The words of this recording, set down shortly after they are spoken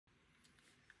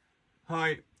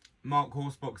Hi, Mark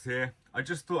Horsebox here. I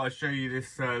just thought I'd show you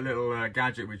this little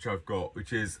gadget which I've got,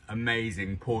 which is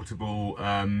amazing, portable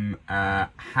hand-held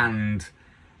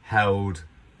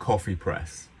coffee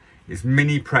press. It's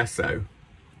minipresso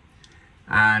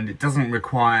and it doesn't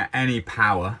require any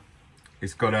power.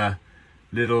 It's got a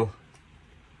little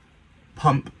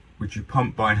pump which you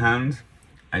pump by hand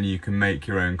and you can make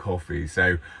your own coffee.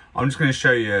 So I'm just going to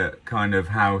show you kind of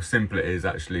how simple it is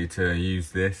actually to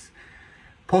use this.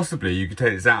 Possibly you could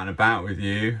take this out and about with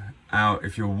you, out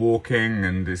if you're walking,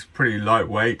 and it's pretty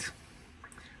lightweight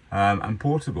and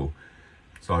portable.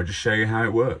 So I'll just show you how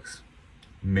it works.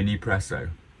 Minipresso.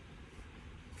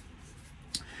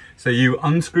 So you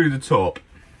unscrew the top,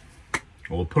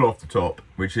 or pull off the top,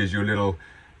 which is your little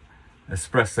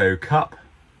espresso cup.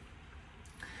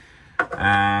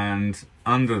 And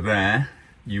under there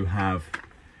you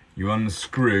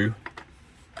unscrew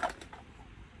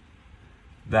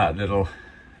that little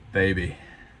baby,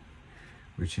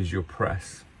 which is your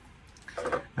press.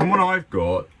 And what I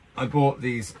bought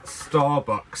these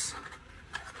Starbucks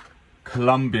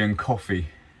Colombian coffee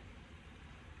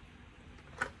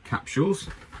capsules,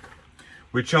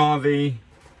 which are the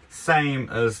same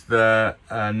as the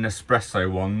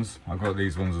Nespresso ones. I've got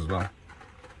these ones as well,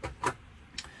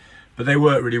 but they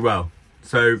work really well.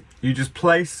 So you just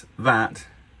place that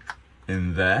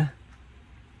in there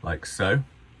like so.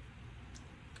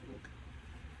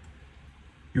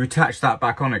 You attach that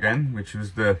back on again, which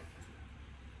was that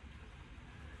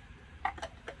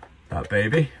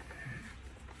baby.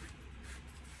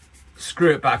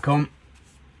 Screw it back on.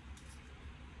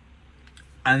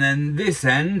 And then this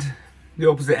end, the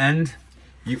opposite end,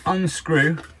 you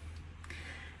unscrew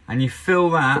and you fill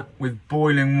that with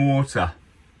boiling water.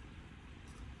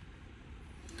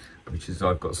 Which is,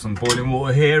 I've got some boiling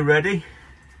water here ready.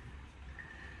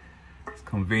 It's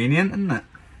convenient, isn't it?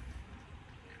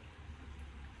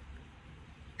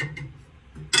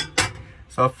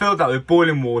 So I've filled that with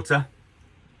boiling water.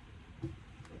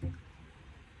 You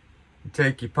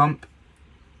take your pump,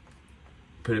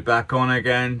 put it back on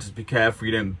again. Just be careful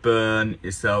you don't burn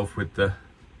yourself with the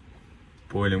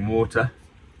boiling water.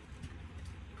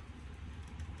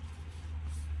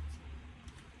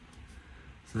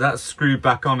 So that's screwed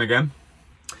back on again.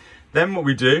 Then what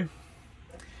we do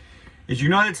is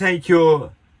you either take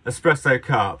your espresso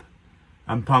cup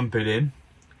and pump it in,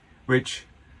 which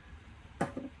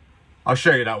I'll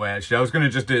show you that way actually. I was going to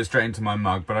just do it straight into my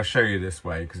mug, but I'll show you this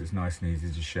way because it's nice and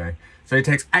easy to show. So it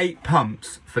takes 8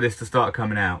 pumps for this to start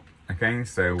coming out. Okay,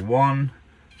 so 1,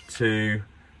 2,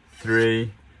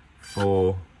 3,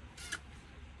 4,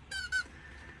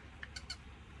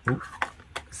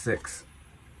 6,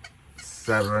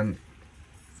 7.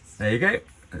 There you go.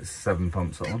 It's 7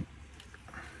 pumps on.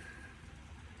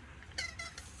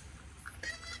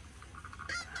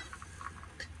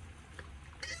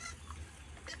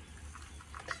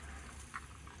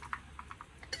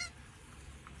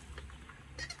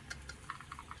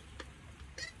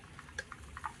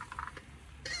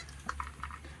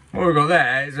 What we've got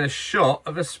there is a shot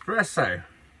of espresso.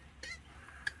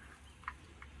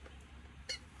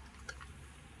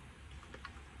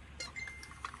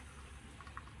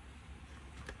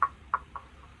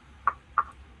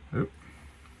 Oop.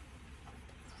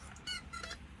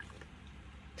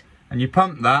 And you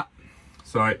pump that,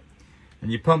 and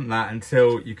you pump that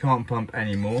until you can't pump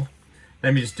anymore.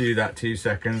 Let me just do that 2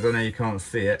 seconds. I know you can't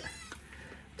see it,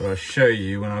 but I'll show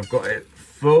you when I've got it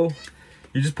full.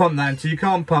 You just pump that until you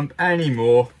can't pump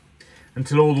anymore,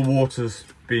 until all the water's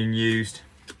being used.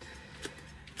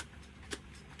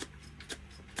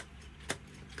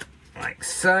 Like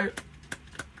so.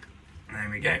 There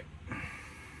we go.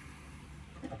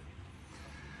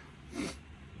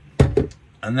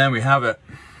 And then we have it.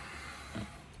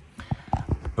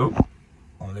 Oh,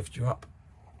 I'll lift you up.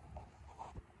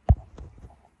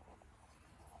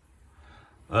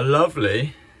 A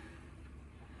lovely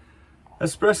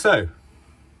espresso.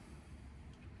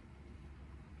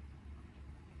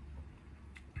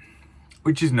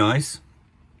 Which is nice,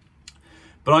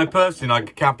 but I personally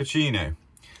like a cappuccino.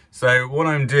 So what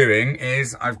I'm doing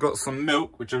is I've got some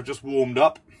milk which I've just warmed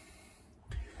up,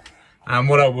 and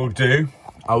what I will do,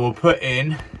 I will put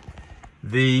in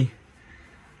the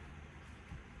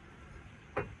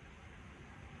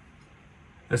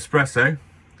espresso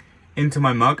into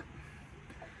my mug.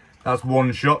 That's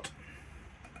 1 shot.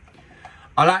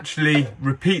 I'll actually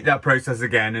repeat that process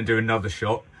again and do another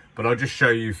shot, but I'll just show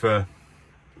you for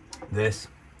this.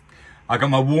 I got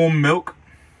my warm milk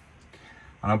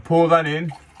and I pour that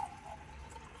in,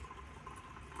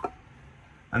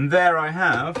 and there I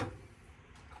have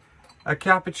a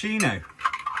cappuccino.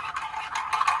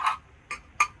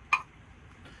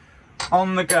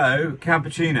 on the go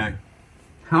cappuccino.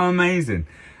 How amazing.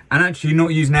 And actually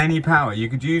not using any power. You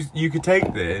could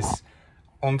take this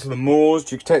onto the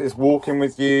moors, you could take this walking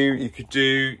with you, you could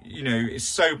do, you know, it's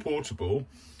so portable.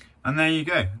 And there you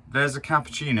go, there's a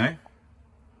cappuccino.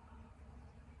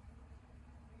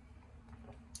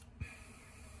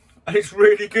 And it's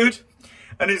really good.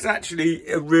 And it's actually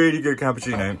a really good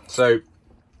cappuccino. So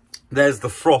there's the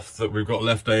froth that we've got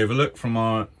left over, look, from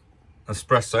our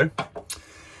espresso.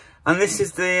 And this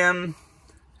is the,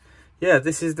 yeah,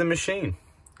 this is the machine.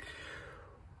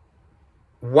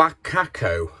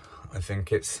 Wacaco, I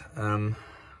think it's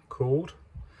called.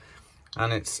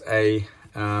 And it's a,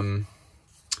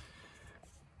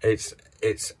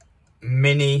 it's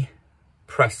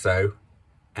minipresso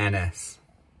NS.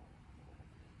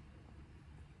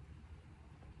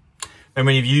 And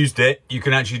when you've used it, you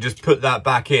can actually just put that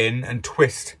back in and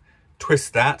twist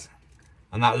that,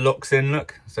 and that locks in,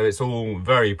 look. So it's all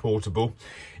very portable.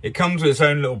 It comes with its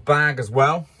own little bag as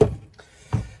well,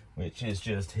 which is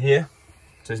just here.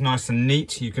 So it's nice and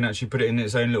neat. You can actually put it in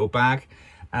its own little bag.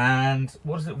 And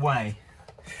what does it weigh?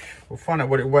 We'll find out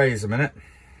what it weighs in a minute.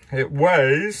 It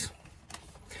weighs,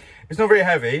 it's not very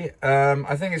heavy.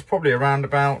 I think it's probably around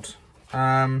about,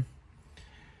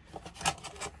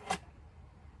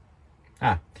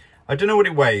 I don't know what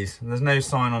it weighs. There's no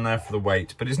sign on there for the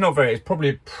weight, but it's not very, it's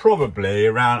probably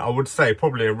around, I would say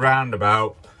probably around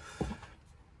about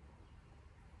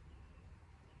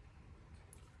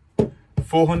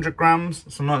 400 grams,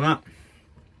 something like that.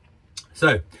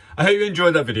 So I hope you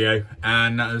enjoyed that video,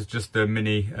 and that was just the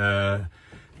mini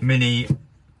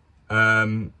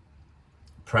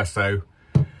presso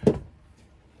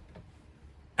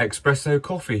espresso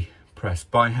coffee press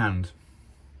by hand.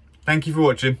 Thank you for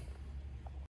watching.